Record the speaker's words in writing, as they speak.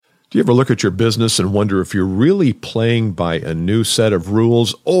Do you ever look at your business and wonder if you're really playing by a new set of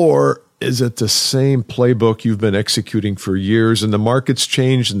rules, or is it the same playbook you've been executing for years, and the market's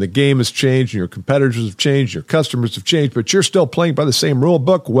changed and the game has changed and your competitors have changed, your customers have changed, but you're still playing by the same rule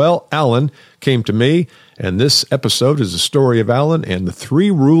book? Well, Alan came to me, and this episode is the story of Alan and the 3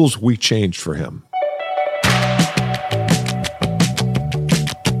 rules we changed for him.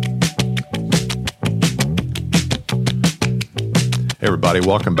 Hey, everybody,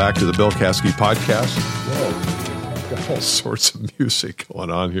 welcome back to the Bill Caskey Podcast. Whoa, got all sorts of music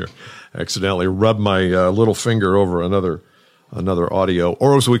going on here. Accidentally rubbed my little finger over another audio,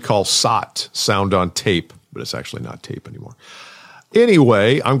 or as we call SOT, sound on tape, but it's actually not tape anymore.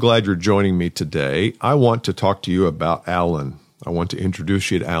 Anyway, I'm glad you're joining me today. I want to talk to you about Alan. I want to introduce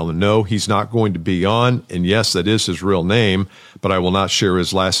you to Alan. No, he's not going to be on, and yes, that is his real name, but I will not share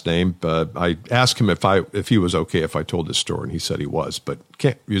his last name. But I asked him if he was okay if I told his story, and he said he was, but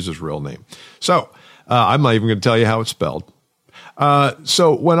can't use his real name. So I'm not even going to tell you how it's spelled.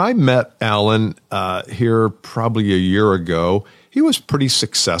 So when I met Alan here probably a year ago, he was pretty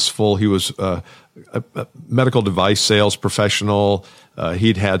successful. He was a medical device sales professional.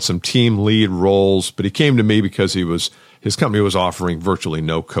 He'd had some team lead roles, but he came to me because his company was offering virtually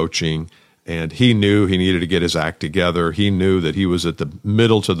no coaching, and he knew he needed to get his act together. He knew that he was at the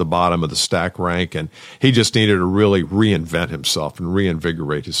middle to the bottom of the stack rank, and he just needed to really reinvent himself and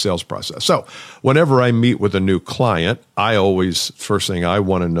reinvigorate his sales process. So whenever I meet with a new client, first thing I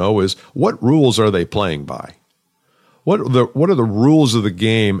want to know is, what rules are they playing by? What are the rules of the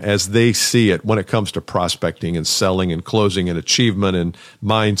game as they see it when it comes to prospecting and selling and closing and achievement and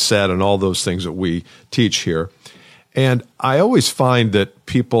mindset and all those things that we teach here? And I always find that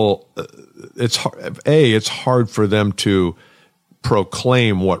people, it's hard for them to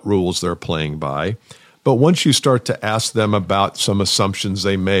proclaim what rules they're playing by. But once you start to ask them about some assumptions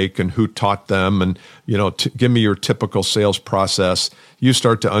they make and who taught them, and give me your typical sales process, you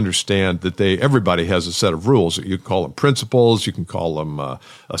start to understand that everybody has a set of rules. You can call them principles, you can call them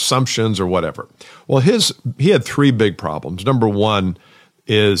assumptions or whatever. Well, he had 3 big problems. Number 1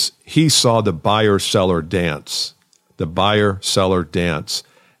 is he saw the buyer-seller dance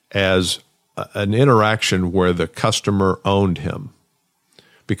as an interaction where the customer owned him.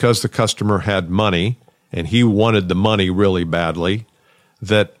 Because the customer had money and he wanted the money really badly,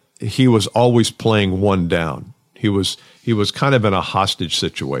 that he was always playing one down. He was kind of in a hostage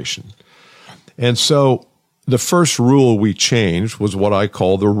situation. And so the first rule we changed was what I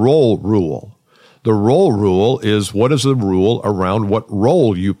call the role rule. The role rule is, what is the rule around what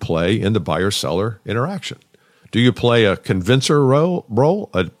role you play in the buyer-seller interaction? Do you play a convincer role,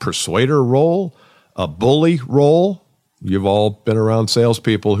 a persuader role, a bully role? You've all been around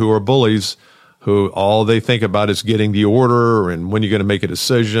salespeople who are bullies, who all they think about is getting the order and when you're going to make a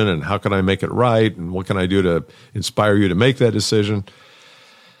decision and how can I make it right and what can I do to inspire you to make that decision.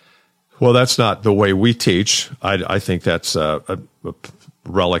 Well, that's not the way we teach. I think that's a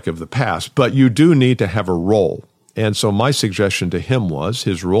relic of the past. But you do need to have a role. And so my suggestion to him was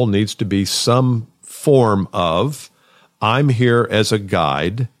his role needs to be some form of, I'm here as a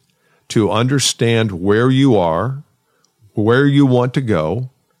guide to understand where you are, where you want to go,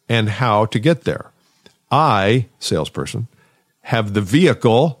 and how to get there. I, salesperson, have the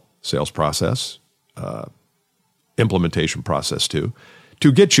vehicle, sales process, implementation process too,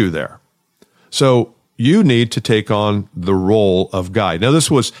 to get you there. So you need to take on the role of guide. Now,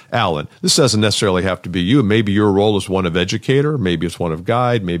 this was Alan. This doesn't necessarily have to be you. Maybe your role is one of educator. Maybe it's one of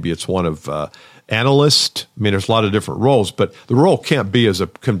guide. Maybe it's one of analyst. I mean, there's a lot of different roles, but the role can't be as a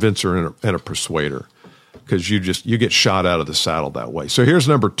convincer and a persuader, because you get shot out of the saddle that way. So here's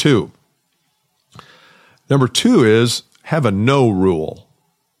number 2. Number 2 is have a no rule.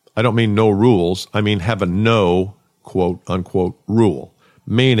 I don't mean no rules. I mean have a no, quote, unquote, rule,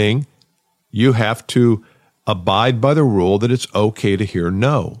 meaning you have to abide by the rule that it's okay to hear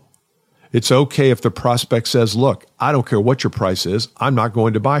no. It's okay if the prospect says, look, I don't care what your price is, I'm not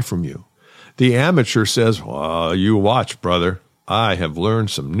going to buy from you. The amateur says, well, you watch, brother. I have learned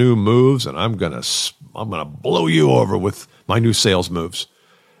some new moves, and I'm gonna blow you over with my new sales moves.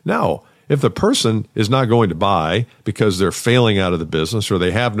 Now, if the person is not going to buy because they're failing out of the business, or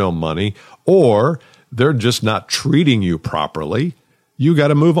they have no money, or they're just not treating you properly, you got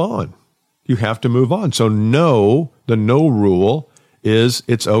to move on. You have to move on. So the no rule is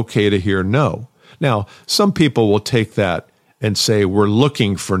it's okay to hear no. Now, some people will take that and say, we're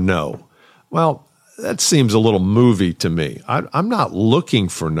looking for no. Well, that seems a little movie to me. I'm not looking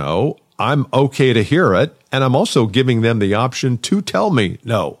for no. I'm okay to hear it, and I'm also giving them the option to tell me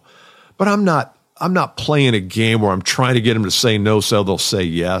no. But I'm not I'm not playing a game where I'm trying to get them to say no so they'll say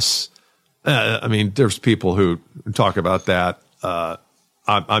yes. I mean, there's people who talk about that.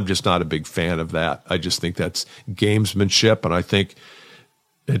 I'm just not a big fan of that. I just think that's gamesmanship, and I think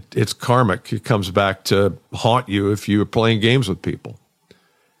it's karmic. It comes back to haunt you if you're playing games with people.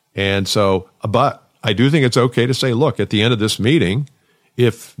 And so, but I do think it's okay to say, look, at the end of this meeting,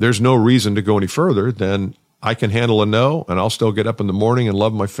 if there's no reason to go any further, then I can handle a no, and I'll still get up in the morning and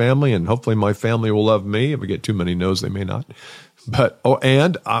love my family, and hopefully my family will love me. If we get too many no's, they may not. But,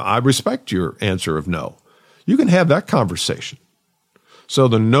 and I respect your answer of no. You can have that conversation. So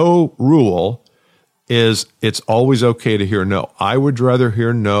the no rule is it's always okay to hear no. I would rather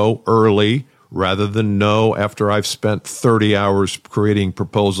hear no early rather than no after I've spent 30 hours creating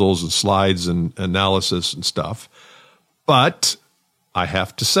proposals and slides and analysis and stuff. But I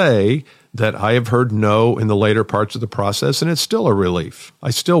have to say that I have heard no in the later parts of the process, and it's still a relief. I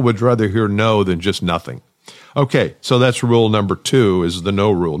still would rather hear no than just nothing. Okay, so that's rule number 2 is the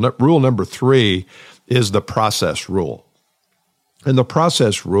no rule. Rule number 3 is the process rule. And the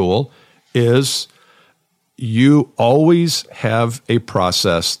process rule is you always have a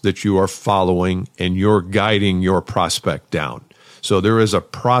process that you are following and you're guiding your prospect down. So there is a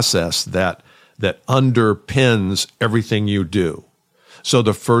process that underpins everything you do. So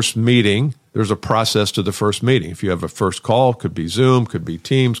the first meeting, there's a process to the first meeting. If you have a first call, could be Zoom, could be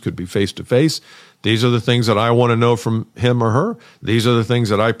Teams, could be face-to-face. These are the things that I want to know from him or her. These are the things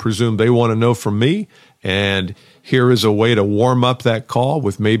that I presume they want to know from me. And here is a way to warm up that call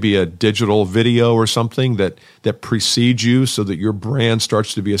with maybe a digital video or something that precedes you so that your brand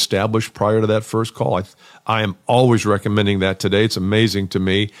starts to be established prior to that first call. I am always recommending that today. It's amazing to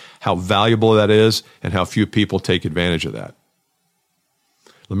me how valuable that is and how few people take advantage of that.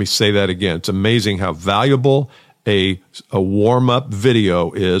 Let me say that again. It's amazing how valuable a warm-up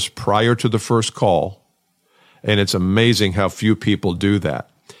video is prior to the first call, and it's amazing how few people do that.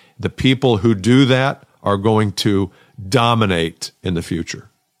 The people who do that are going to dominate in the future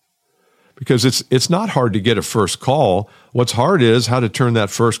because it's not hard to get a first call. What's hard is how to turn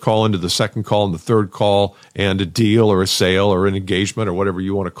that first call into the second call and the third call and a deal or a sale or an engagement or whatever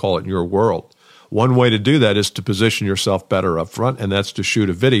you want to call it in your world. One way to do that is to position yourself better up front, and that's to shoot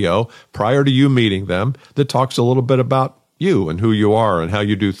a video prior to you meeting them that talks a little bit about you and who you are and how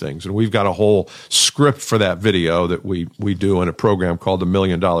you do things. And we've got a whole script for that video that we do in a program called the $1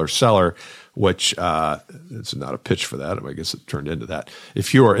 Million Seller, which it's not a pitch for that. I guess it turned into that.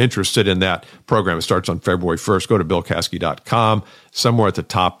 If you are interested in that program, it starts on February 1st. Go to BillCaskey.com. Somewhere at the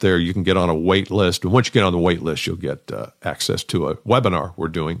top there, you can get on a wait list. And once you get on the wait list, you'll get access to a webinar we're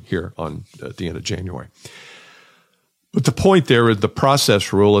doing here at the end of January. But the point there is the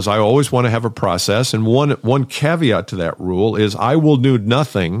process rule is I always want to have a process. And one caveat to that rule is I will do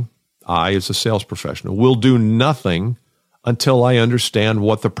nothing, I as a sales professional, will do nothing until I understand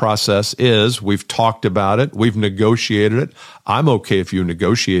what the process is. We've talked about it. We've negotiated it. I'm okay if you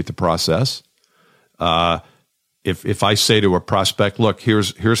negotiate the process. If I say to a prospect, look,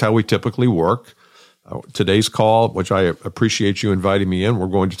 here's how we typically work. Today's call, which I appreciate you inviting me in, we're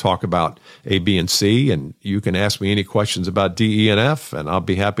going to talk about A, B, and C, and you can ask me any questions about D, E, and F, and I'll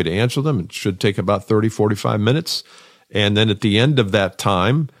be happy to answer them. It should take about 30, 45 minutes. And then at the end of that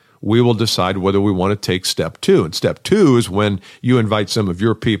time, we will decide whether we want to take step 2. And step 2 is when you invite some of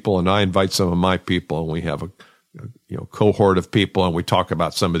your people and I invite some of my people, and we have a cohort of people and we talk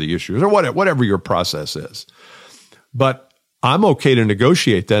about some of the issues or whatever your process is. But I'm okay to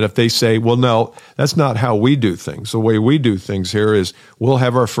negotiate that if they say, well, no, that's not how we do things. The way we do things here is we'll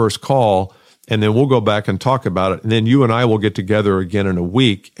have our first call and then we'll go back and talk about it. And then you and I will get together again in a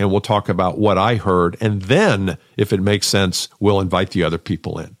week and we'll talk about what I heard. And then if it makes sense, we'll invite the other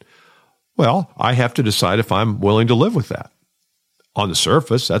people in. Well, I have to decide if I'm willing to live with that. On the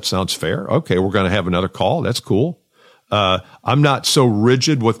surface, that sounds fair. Okay, we're going to have another call. That's cool. I'm not so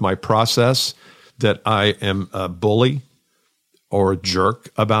rigid with my process that I am a bully or a jerk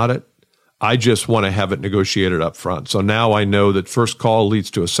about it. I just want to have it negotiated up front. So now I know that first call leads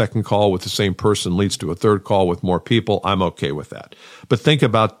to a second call with the same person, leads to a third call with more people. I'm okay with that. But think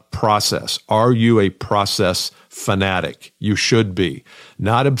about process. Are you a process fanatic? You should be.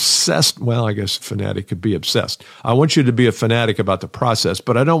 Not obsessed. Well, I guess fanatic could be obsessed. I want you to be a fanatic about the process,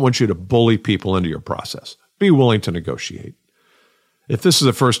 but I don't want you to bully people into your process. Be willing to negotiate. If this is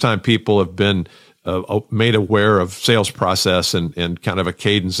the first time people have been made aware of sales process and kind of a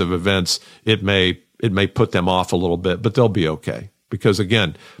cadence of events, it may put them off a little bit, but they'll be okay. Because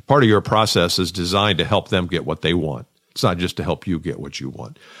again, part of your process is designed to help them get what they want. It's not just to help you get what you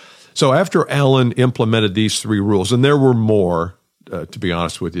want. So after Alan implemented these 3 rules, and there were more, to be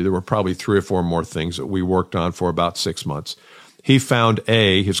honest with you. There were probably 3 or 4 more things that we worked on for about 6 months. He found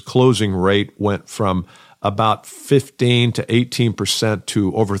his closing rate went from about 15 to 18%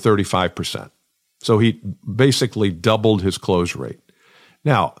 to over 35%. So he basically doubled his close rate.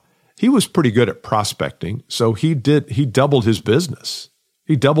 Now, he was pretty good at prospecting, so he doubled his business.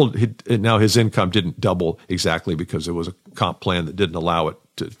 Now his income didn't double exactly because there was a comp plan that didn't allow it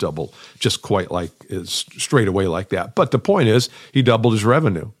to double just quite like straight away like that. But the point is, he doubled his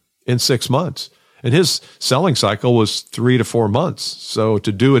revenue in 6 months. And his selling cycle was 3 to 4 months. So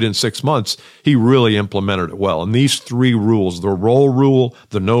to do it in 6 months, he really implemented it well. And these 3 rules, the role rule,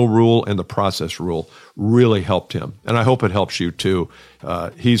 the no rule, and the process rule, really helped him. And I hope it helps you too.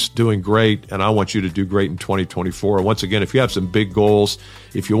 He's doing great, and I want you to do great in 2024. Once again, if you have some big goals,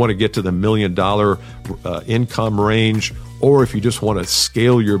 if you want to get to the $1 million income range, or if you just want to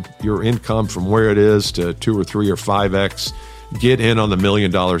scale your income from where it is to 2 or 3 or 5x, get in on the $1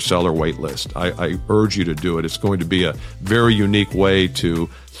 million seller wait list. I urge you to do it. It's going to be a very unique way to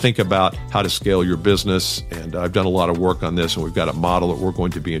think about how to scale your business. And I've done a lot of work on this, and we've got a model that we're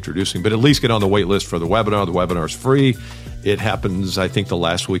going to be introducing. But at least get on the wait list for the webinar. The webinar is free. It happens, I think, the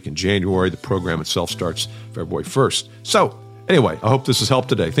last week in January. The program itself starts February 1st. So anyway, I hope this has helped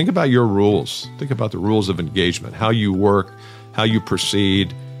today. Think about your rules. Think about the rules of engagement, how you work, how you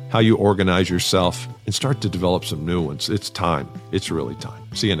proceed, how you organize yourself, and start to develop some new ones. It's time. It's really time.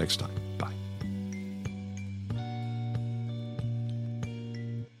 See you next time.